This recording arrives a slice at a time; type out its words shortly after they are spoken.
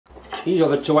These are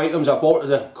the two items I bought at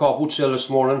the car boot sale this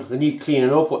morning. They need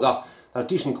cleaning up, but they're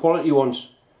decent quality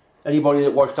ones. Anybody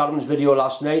that watched Adam's video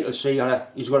last night will see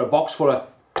he's got a box full of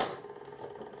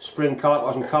spring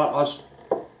calipers and calipers.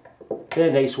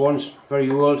 They're nice ones,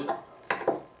 very old.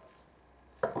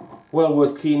 Well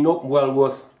worth cleaning up, well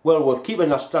worth keeping.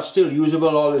 That's still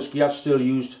usable. All this gear's still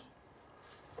used.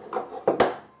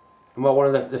 And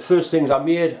one of the first things I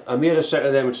made a set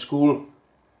of them at school.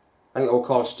 I think they were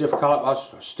called stiff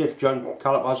calipers, stiff joint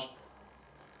calipers.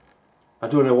 I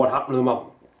don't know what happened to them. I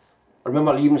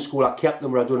remember leaving school, I kept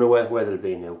them, but I don't know where they'll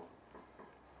be now.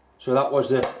 So that was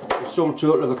the sum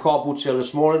total of the car boot sale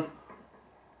this morning.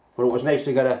 But it was nice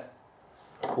to get a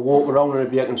walk around and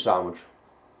a bacon sandwich.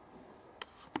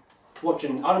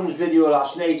 Watching Adam's video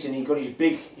last night, and he got his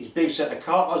big set of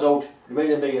calipers out,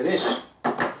 reminded me of this.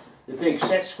 The big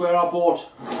set square I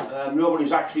bought.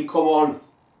 Nobody's actually come on,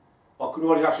 or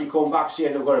nobody's actually come back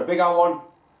saying they've got a bigger one.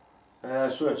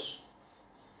 So it's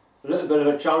a little bit of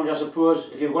a challenge, I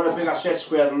suppose. If you've got a bigger set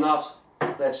square than that,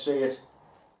 let's see it.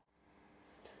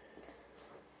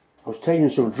 I was tidying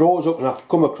some drawers up and I've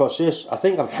come across this. I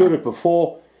think I've showed it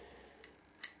before.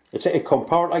 It's like a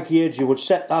comparator gauge. You would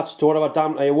set that to whatever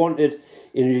diameter you wanted,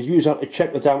 and you'd use that to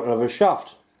check the diameter of a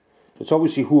shaft. It's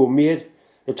obviously homemade.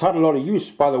 It's had a lot of use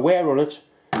by the wear on it,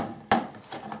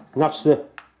 and that's the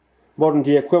modern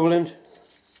day equivalent.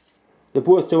 They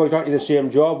both do exactly the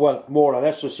same job, well, more or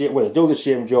less the same. Well, they do the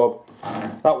same job.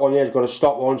 That one there's got a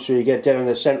stop on, so you get down in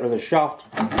the centre of the shaft.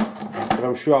 But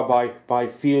I'm sure by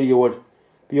feel you would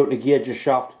be able to gauge the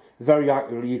shaft very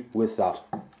accurately with that.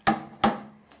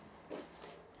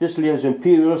 This lathe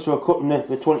Imperial, so I'm cutting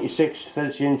the 26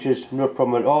 30 inches, no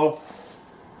problem at all.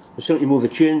 I simply move the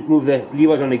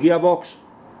levers on the gearbox.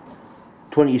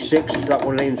 26, that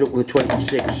one lines up with the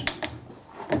 26.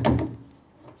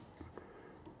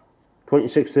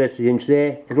 26 30 inch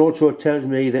there. It also tells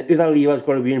me that the other lever's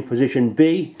got to be in position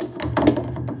B,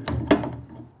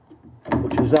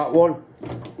 which is that one.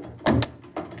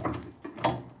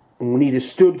 And we need a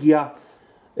stud gear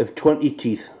of 20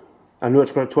 teeth. I know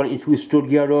it's got a 22 stud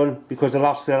gear on because the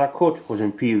last thread I cut was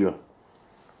Imperial.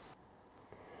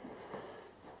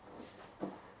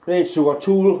 Right, so our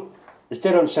tool is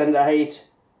dead on centre height.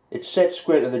 It's set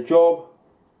square to the job.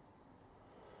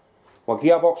 Our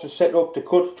gearbox is set up to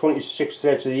cut 26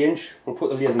 threads to the inch. We'll put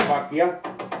the lathe in back here.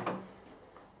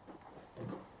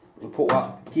 We'll put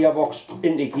our gearbox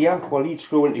into gear, our lead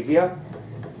screw into gear.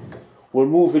 We'll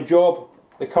move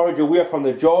the carriage away from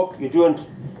the job. You don't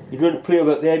play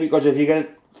with it there, because if you get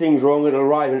things wrong it'll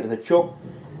arrive into the chuck.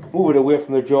 Move it away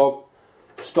from the job,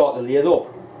 start the lathe up.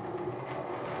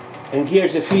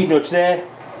 Engage the feed nuts there.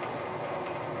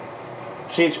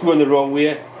 See, it's going the wrong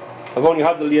way. I've only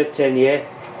had the lathe 10 years.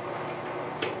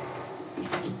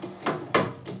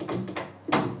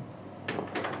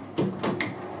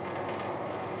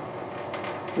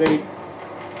 Right.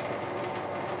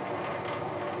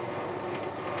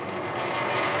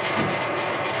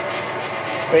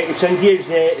 Right, it's engaged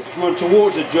there, it's going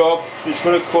towards the job, so it's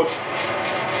going to cut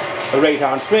a right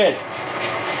hand thread.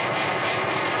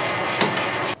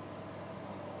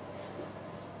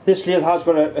 This lathe has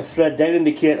got a thread dial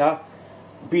indicator.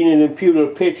 Being an Imperial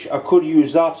pitch, I could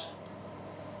use that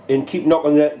and keep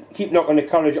knocking the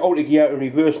carriage out of gear and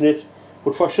reversing it,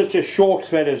 but for such a short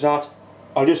thread as that,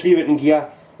 I'll just leave it in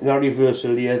gear and I'll reverse the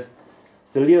lathe.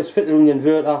 The lathe's fitted in the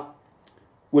inverter,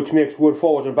 which makes going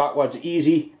forwards and backwards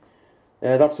easy.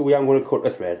 That's the way I'm going to cut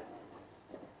the thread.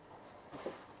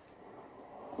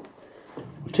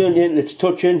 We'll turn the inlet's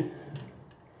touching.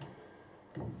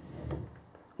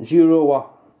 Zero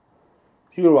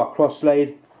our cross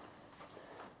slide.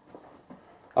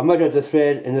 I measured the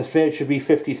thread, and the thread should be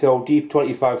 50 thou deep,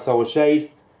 25 thou side.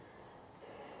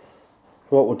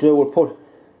 So what we'll do, we'll put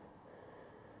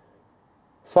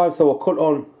 5 thou cut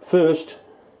on first.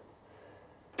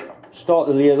 Start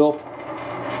the lathe up.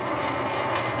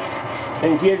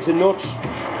 Engage the nuts.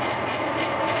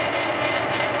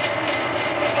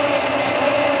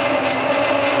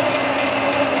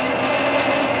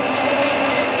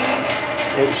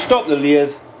 Stop the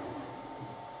lathe,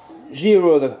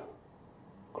 zero the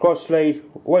cross slide,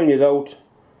 wind it out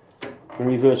and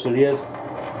reverse the lathe.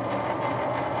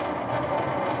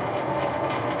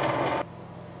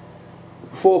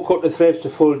 Before cut the threads to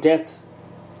full depth,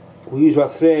 we use our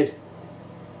thread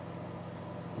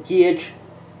gauge,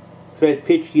 thread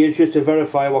pitch gauge, just to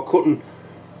verify we're cutting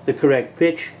the correct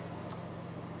pitch,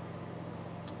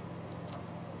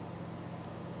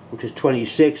 which is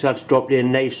 26. That's dropped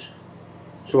in nice.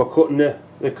 So we're cutting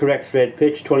the correct thread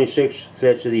pitch, 26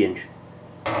 threads to the inch.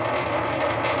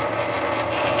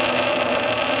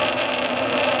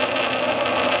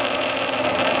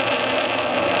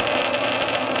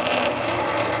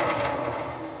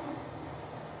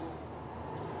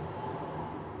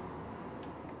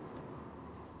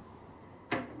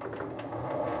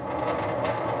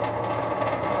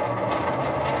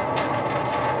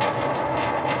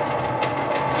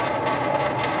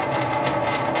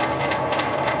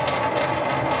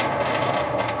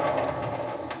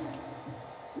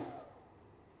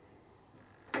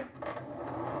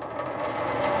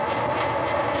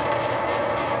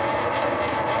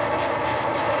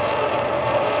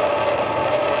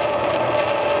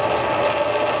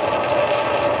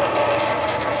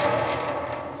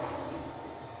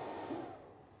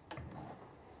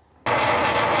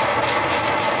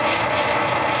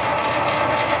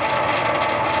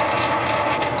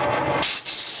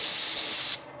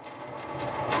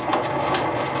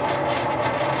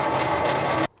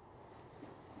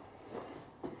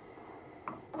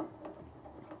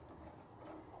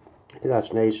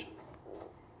 That's nice.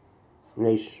 A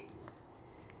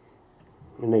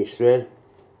nice thread.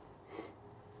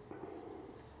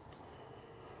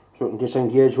 So I can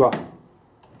disengage what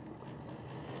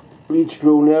lead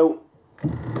screw now.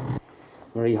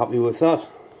 Very happy with that.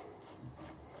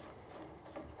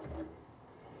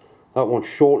 That one's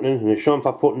shortening and the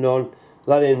chamfer putting on.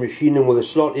 That in machining with a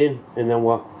slot in, and then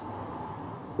we're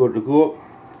good to go.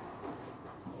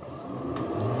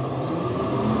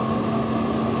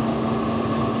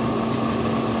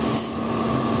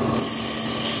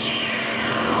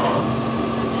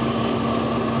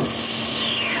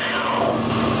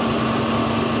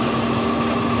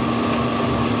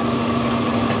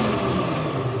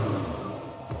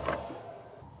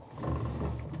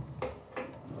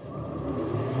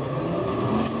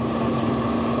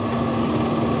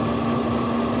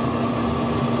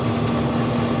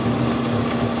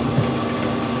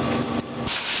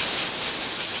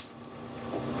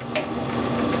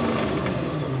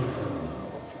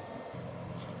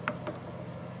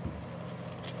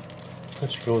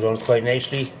 That screws on quite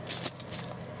nicely.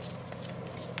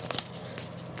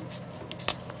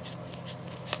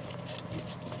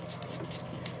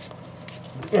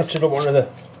 That's it up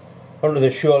under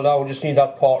the shoulder. We just need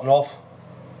that parting off.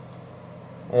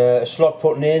 A slot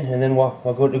putting in, and then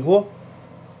we're good to go.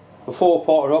 Before we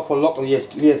part it off, we'll lock the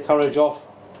lathe carriage off.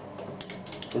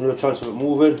 There's no chance of it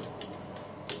moving.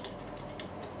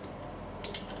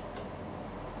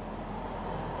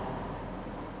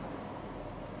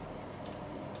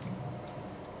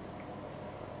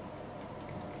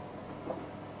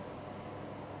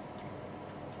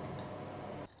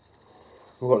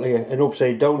 We've got like an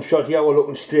upside down shot here. We're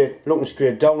looking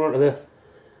straight down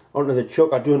onto the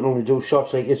chuck. I don't normally do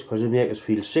shots like this because they make us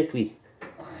feel sickly.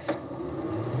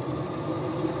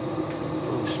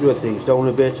 Slow things down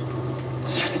a bit.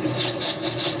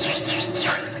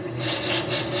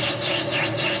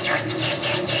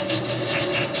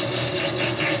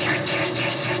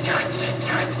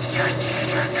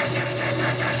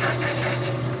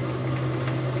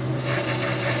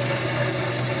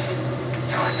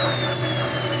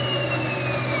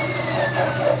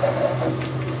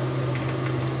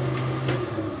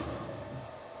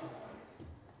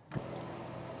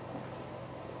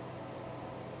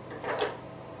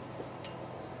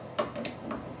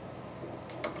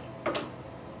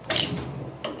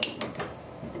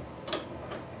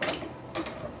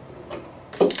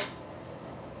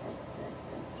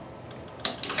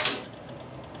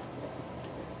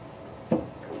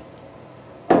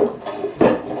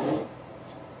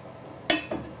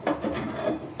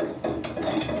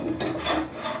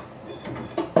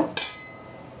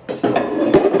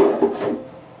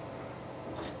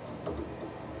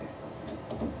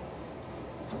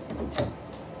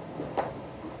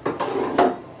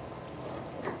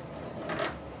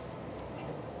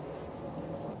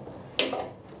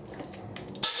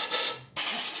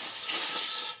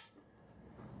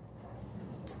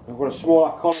 I've got a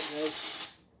smaller collet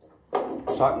now,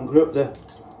 so I can grip the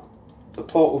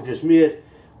part we've just made.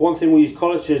 One thing with these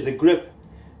collets is the grip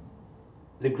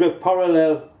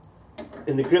parallel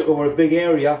in the grip over a big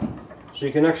area, so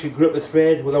you can actually grip the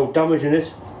thread without damaging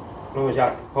it, as long as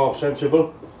you're half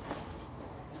sensible.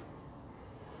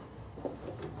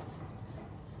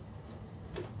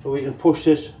 So we can push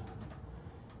this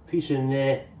piece in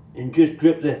there and just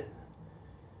grip the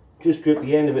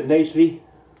end of it nicely.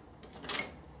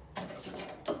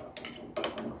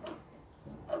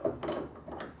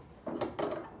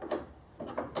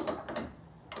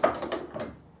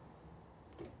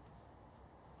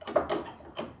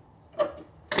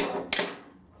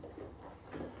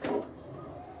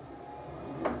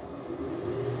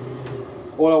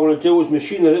 All I want to do is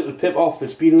machine the little pip off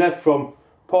that's been left from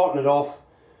parting it off,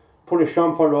 put a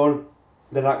chamfer on,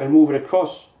 then I can move it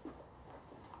across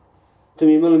to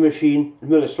my milling machine,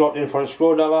 mill a slot in for a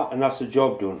screwdriver, and that's the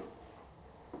job done.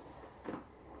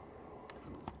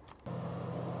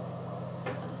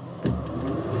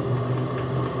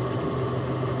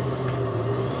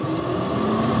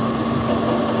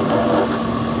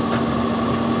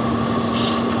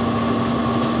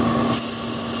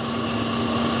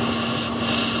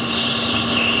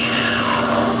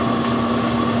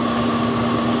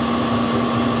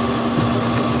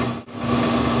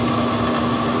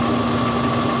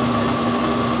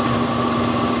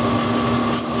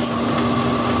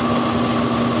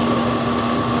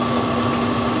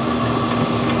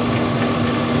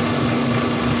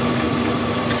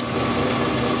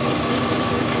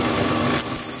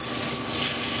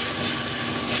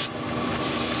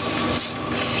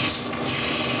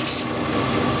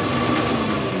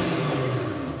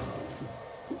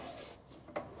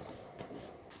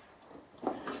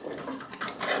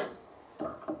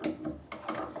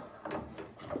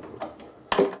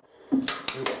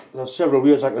 There's several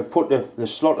ways I could put the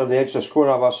slot in the extra square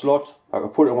of a slot. I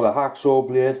could put it with a hacksaw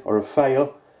blade or a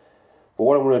file. But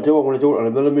what I'm going to do it on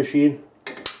a milling machine.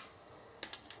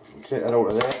 Take that out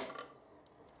of there.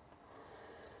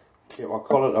 Get my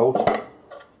collet out.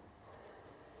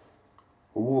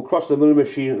 We'll move across the milling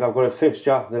machine and I've got a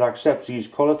fixture that accepts these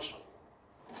collets.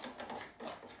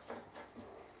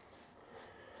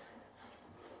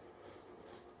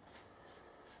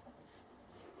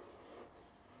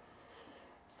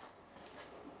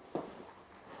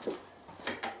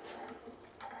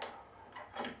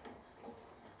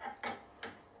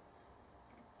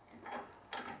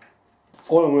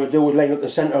 All I'm going to do is line up the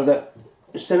centre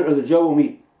of the jaw with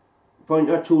my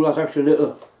pointer tool. That's actually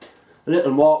a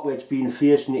little mark where it's being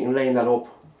faced, and you can line that up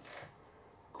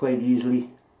quite easily.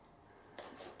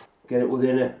 Get it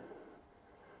within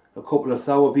a couple of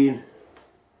thou being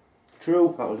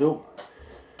true. That'll do.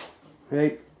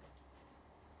 Right.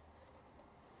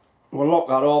 We'll lock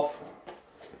that off.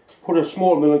 Put a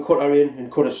small milling cutter in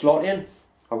and cut a slot in.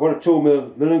 I've got a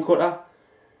 2mm milling cutter.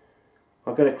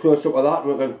 I'll get a close up of that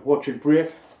and we can watch it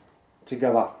break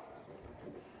together.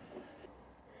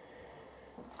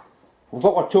 We've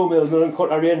got my 2mm milling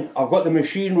cutter in. I've got the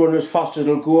machine running as fast as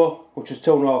it'll go, which is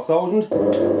 2,500.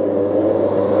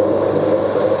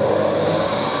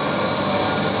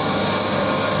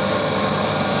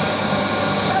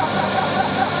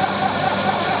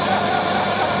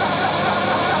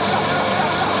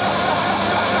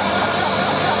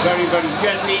 Very, very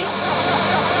gently.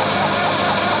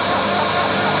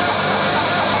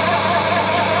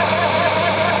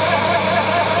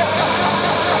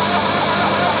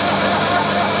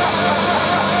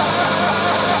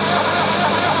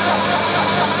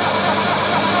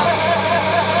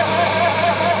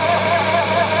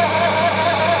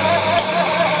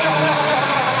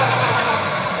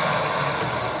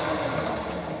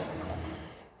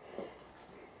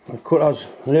 The cutters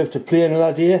left to play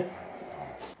another day.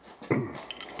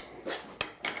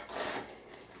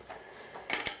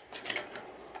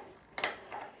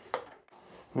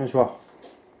 There's what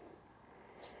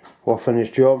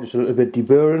finished job, just a little bit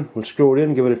deburring. We'll screw it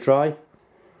in, give it a try.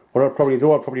 What I'll probably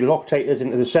do, I'll probably Loctite it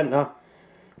into the centre,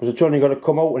 because it's only got to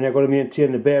come out and you've got to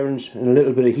maintain the bearings, and a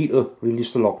little bit of heat will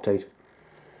release the Loctite.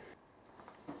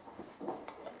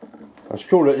 I'll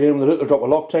screw it in with a little drop of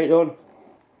Loctite on.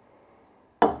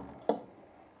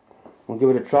 We'll give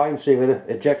it a try and see if it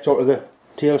ejects out of the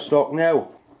tailstock now.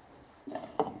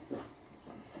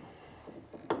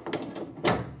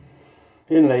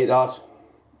 In like that.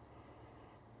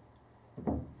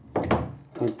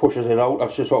 And it pushes it out,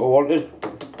 that's just what we wanted.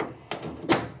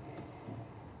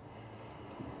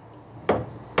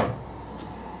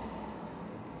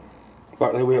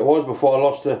 Back the way it was before I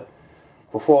lost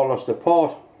the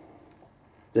part.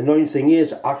 The annoying thing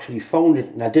is I actually found it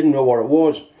and I didn't know what it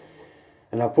was.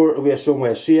 And I put it away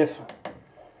somewhere safe.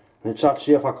 And it's that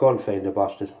safe I can't find the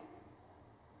bastard.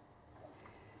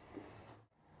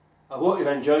 I hope you've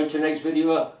enjoyed tonight's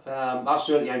video. I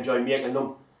certainly enjoy making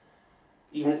them.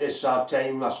 Even at this sad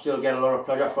time, I still get a lot of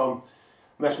pleasure from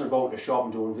messing about in the shop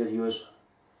and doing videos.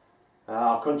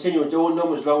 I'll continue doing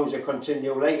them as long as you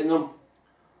continue liking them.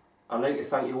 I'd like to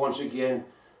thank you once again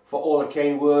for all the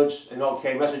kind words and all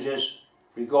kind messages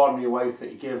regarding your wife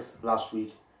that you gave last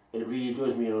week. It really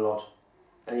does mean a lot.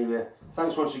 Anyway,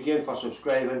 thanks once again for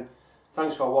subscribing,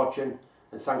 thanks for watching,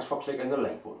 and thanks for clicking the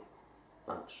like button.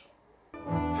 Thanks.